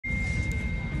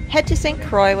head to St.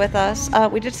 Croix with us.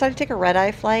 We decided to take a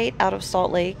red-eye flight out of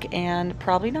Salt Lake, and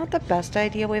probably not the best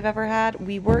idea we've ever had.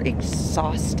 We were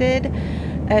exhausted.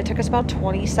 It took us about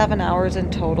 27 hours in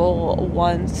total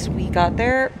once we got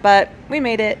there, but we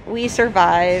made it. We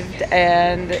survived,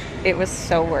 and it was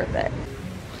so worth it.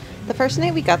 The first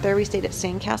night we got there, we stayed at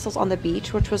Sandcastles on the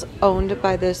beach, which was owned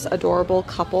by this adorable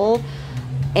couple,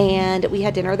 and we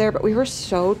had dinner there, but we were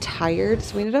so tired,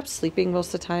 so we ended up sleeping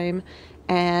most of the time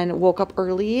and woke up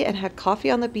early and had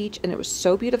coffee on the beach, and it was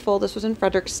so beautiful. This was in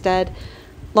Frederickstead.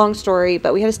 Long story,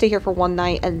 but we had to stay here for one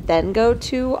night and then go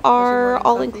to our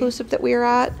all-inclusive that we were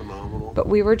at. But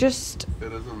we were just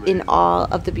in awe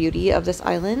of the beauty of this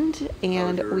island,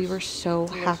 and we were so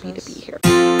happy to be here.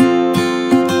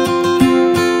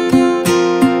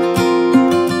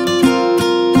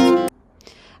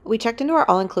 We checked into our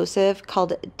all-inclusive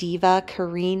called Diva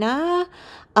Karina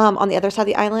on the other side of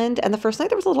the island. And the first night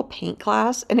there was a little paint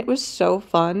class, and it was so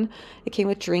fun. It came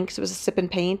with drinks. It was a sip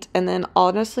and paint. And then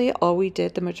honestly, all we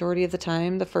did the majority of the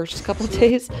time, the first couple of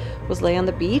days, was lay on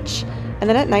the beach. And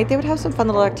then at night they would have some fun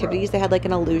little activities. They had like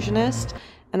an illusionist,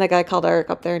 and the guy called Eric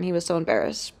up there, and he was so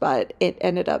embarrassed. But it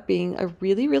ended up being a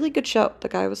really, really good show. The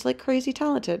guy was like crazy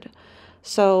talented.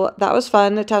 So that was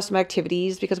fun to have some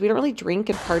activities because we don't really drink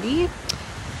and party.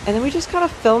 And then we just kind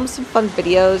of filmed some fun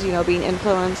videos, you know, being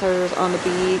influencers on the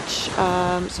beach,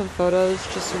 some photos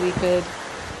just so we could,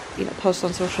 you know, post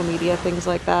on social media, things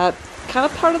like that. Kind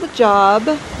of part of the job.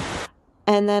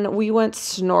 And then we went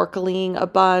snorkeling a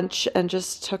bunch and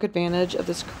just took advantage of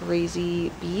this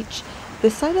crazy beach.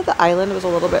 This side of the island was a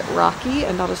little bit rocky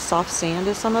and not as soft sand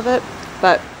as some of it,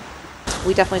 but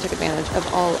we definitely took advantage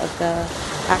of all of the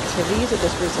activities that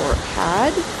this resort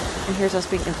had. And here's us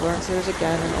being influencers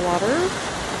again in the water.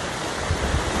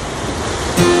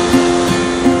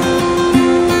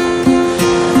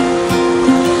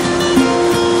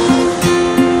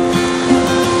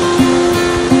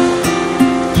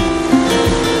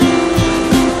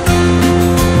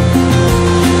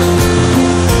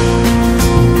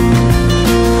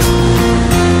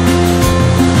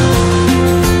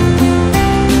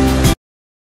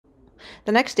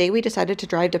 The next day, we decided to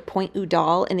drive to Point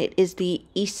Udall, and it is the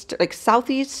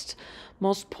southeast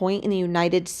most point in the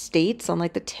United States on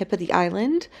like the tip of the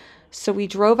island. So we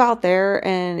drove out there,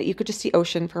 and you could just see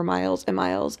ocean for miles and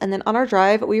miles. And then on our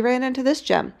drive, we ran into this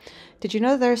gem. Did you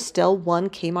know there's still one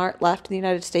Kmart left in the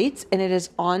United States, and it is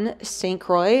on St.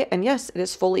 Croix? And yes, it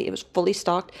was fully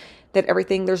stocked. That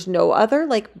everything, there's no other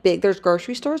like there's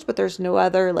grocery stores, but there's no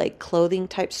other like clothing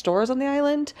type stores on the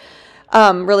island.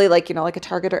 Really like, you know, like a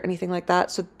Target or anything like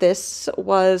that. So this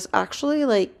was actually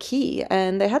like key,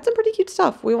 and they had some pretty cute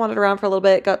stuff. We wandered around for a little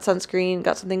bit, got sunscreen,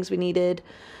 got some things we needed.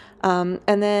 And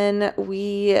then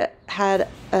we had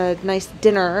a nice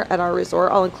dinner at our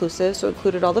resort, all inclusive. So it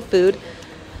included all the food.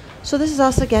 So this is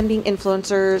us again being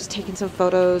influencers, taking some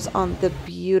photos on the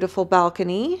beautiful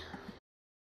balcony.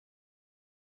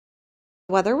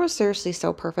 The weather was seriously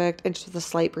so perfect, and just with a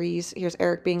slight breeze. Here's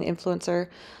Eric being the influencer.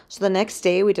 So the next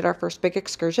day we did our first big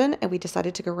excursion, and we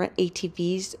decided to go rent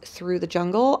ATVs through the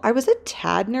jungle. I was a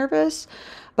tad nervous,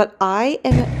 but I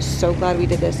am so glad we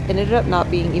did this. It ended up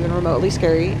not being even remotely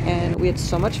scary, and we had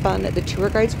so much fun. The tour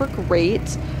guides were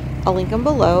great. I'll link them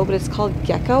below, but it's called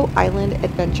Gecko Island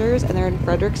Adventures, and they're in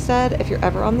Frederickstead. If you're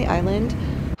ever on the island,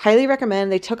 highly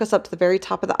recommend. They took us up to the very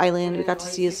top of the island. We got to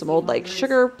see some old like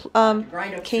sugar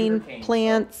cane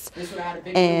plants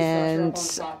and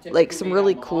like some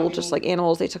really cool just like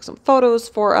animals. They took some photos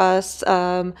for us,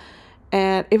 and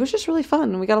it was just really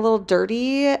fun. We got a little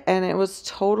dirty, and it was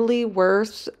totally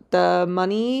worth the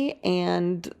money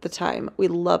and the time. We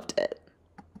loved it.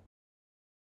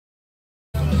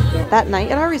 That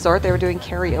night at our resort, they were doing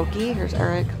karaoke. Here's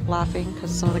Eric laughing because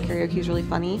some of the karaoke is really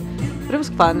funny. But it was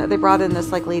fun. They brought in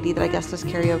this like lady that I guess does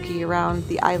karaoke around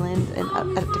the island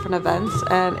and at different events.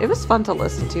 And it was fun to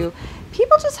listen to.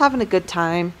 People just having a good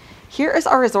time. Here is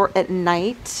our resort at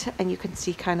night. And you can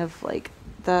see kind of like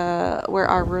where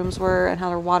our rooms were and how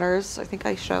their waters. I think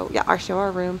I show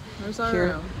our room. There's our here.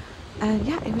 room. And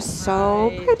yeah, it was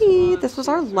so pretty. This was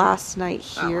our last night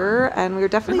here, and we were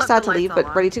definitely sad to leave,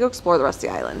 but ready to go explore the rest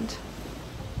of the island.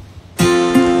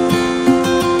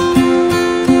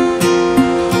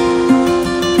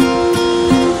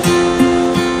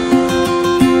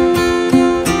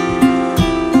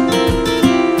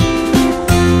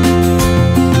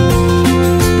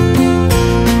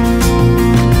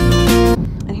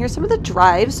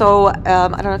 drive. So I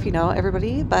don't know if you know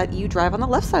everybody, but you drive on the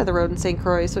left side of the road in St.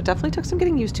 Croix. So it definitely took some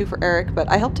getting used to for Eric, but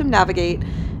I helped him navigate.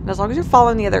 And as long as you're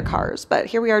following the other cars. But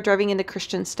here we are driving into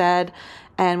Christiansted,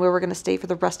 and where we're going to stay for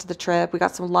the rest of the trip. We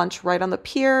got some lunch right on the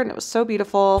pier, and it was so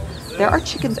beautiful. There are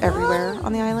chickens everywhere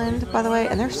on the island, by the way,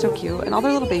 and they're so cute. And all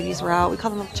their little babies were out. We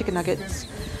call them little chicken nuggets.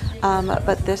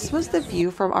 But this was the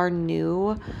view from our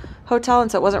new hotel,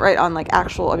 and so it wasn't right on like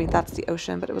actual, I mean that's the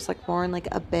ocean, but it was like more in like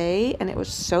a bay, and it was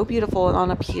so beautiful and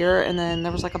on a pier, and then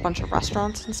there was like a bunch of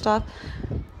restaurants and stuff.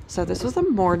 So this was the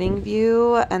morning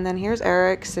view, and then here's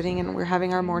Eric sitting, and we're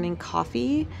having our morning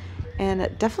coffee, and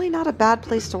definitely not a bad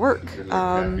place to work.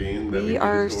 We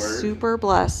are super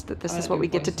blessed that this is what we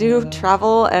get to do,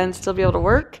 travel and still be able to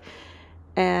work.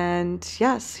 And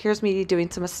yes, here's me doing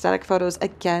some aesthetic photos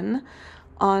again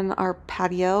on our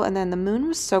patio, and then the moon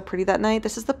was so pretty that night.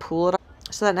 This is the pool.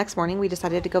 So that next morning we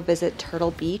decided to go visit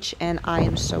Turtle Beach, and I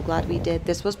am so glad we did.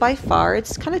 This was by far,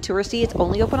 it's kind of touristy, it's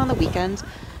only open on the weekends,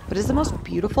 but it's the most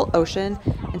beautiful ocean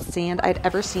and sand I'd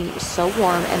ever seen. It was so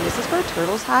warm, and this is where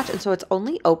turtles hatch, and so it's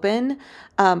only open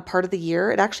part of the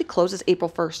year. It actually closes April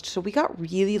 1st, so we got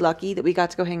really lucky that we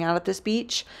got to go hang out at this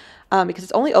beach because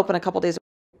it's only open a couple days.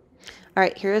 All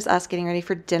right, here is us getting ready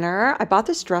for dinner. I bought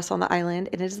this dress on the island,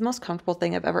 and it is the most comfortable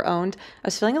thing I've ever owned. I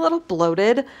was feeling a little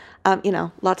bloated, you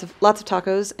know, lots of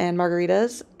tacos and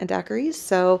margaritas and daiquiris.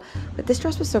 So, but this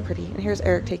dress was so pretty. And here's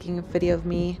Eric taking a video of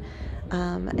me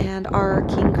and our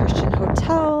King Christian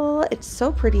Hotel. It's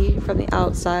so pretty from the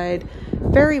outside,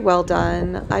 very well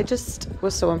done. I just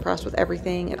was so impressed with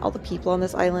everything and all the people on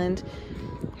this island.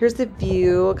 Here's the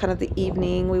view, kind of the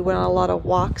evening. We went on a lot of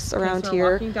walks around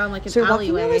here. Walking down like an so we're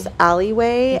walking down this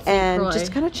alleyway and Croix.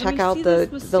 just kind of check out the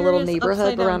little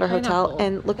neighborhood around our hotel.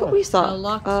 And look what we saw. A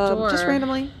locked door. Just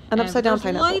randomly, an upside down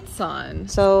pineapple. Lights on.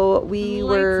 So we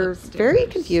were very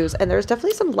confused. And there's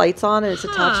definitely some lights on, and it's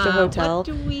attached to a hotel. What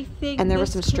do we think and there were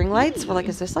some string lights. We're like,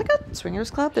 is this like a swingers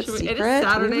club that's secret?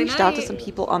 We reached out to some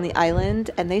people on the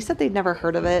island, and they said they'd never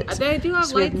heard of it. They do have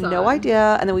so we had no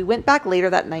idea. And then we went back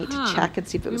later that night to check and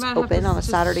see if it was open on a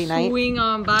Saturday night. Swing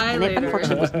on by and it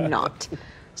unfortunately was not.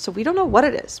 So we don't know what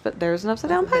it is, but there's an upside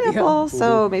down pineapple.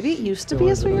 So maybe it used to be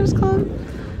a swingers club.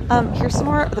 Here's some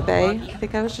more of the bay. I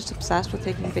think I was just obsessed with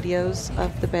taking videos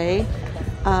of the bay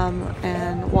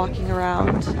and walking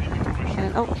around.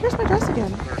 And oh, here's my dress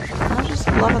again. I was just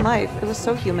loving life. It was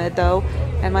so humid though,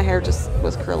 and my hair just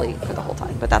was curly for the whole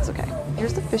time, but that's okay.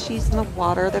 Here's the fishies in the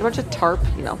water. They're a bunch of tarp.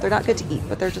 You know, they're not good to eat,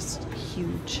 but they're just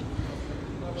huge.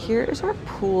 Here is our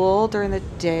pool during the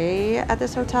day at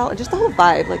this hotel, and just the whole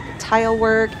vibe, like tile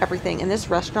work, everything. And this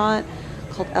restaurant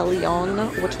called El Leon,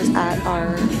 which was at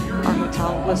our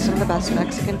hotel, was some of the best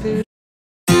Mexican food.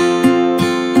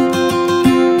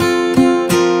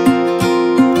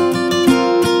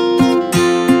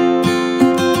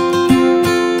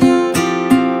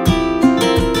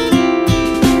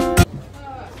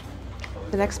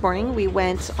 The next morning, we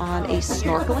went on a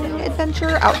snorkeling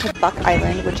adventure out to Buck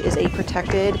Island, which is a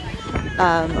protected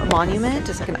monument.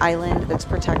 It's like an island that's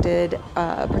protected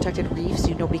reef,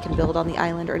 so nobody can build on the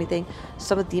island or anything.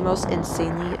 Some of the most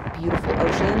insanely beautiful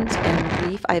oceans and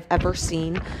reef I've ever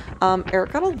seen.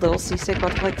 Eric got a little seasick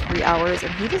about for like 3 hours,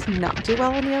 and he does not do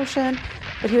well in the ocean,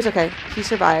 but he was okay. He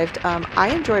survived. I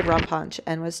enjoyed rum punch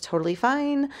and was totally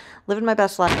fine, living my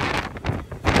best life.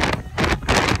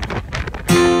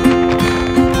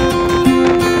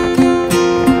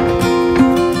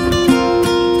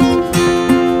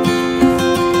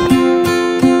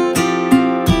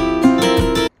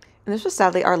 And this was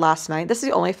sadly our last night. This is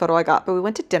the only photo I got, but we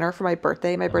went to dinner for my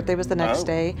birthday. My birthday was the next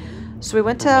day. So we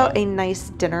went to a nice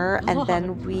dinner, and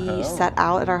then we sat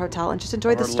out at our hotel and just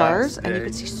enjoyed the stars. And you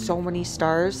could see so many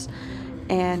stars.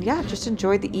 And yeah, just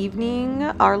enjoyed the evening.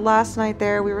 Our last night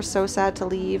there, we were so sad to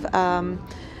leave.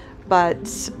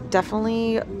 But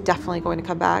definitely going to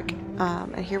come back.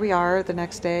 And here we are the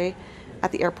next day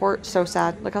at the airport. So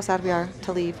sad. Look how sad we are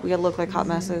to leave. We look like hot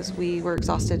messes. We were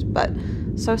exhausted, but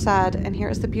so sad. And here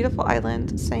is the beautiful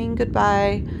island saying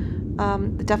goodbye.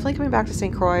 Definitely coming back to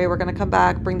St. Croix. We're going to come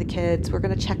back, bring the kids. We're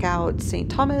going to check out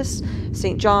St. Thomas,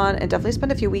 St. John, and definitely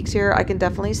spend a few weeks here. I can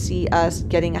definitely see us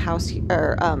getting a house,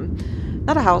 or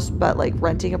not a house, but like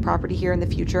renting a property here in the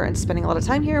future and spending a lot of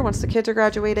time here once the kids are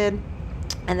graduated.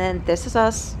 And then this is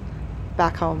us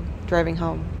back home, driving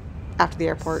home after the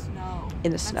airport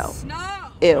in the snow.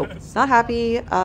 Ew, not happy.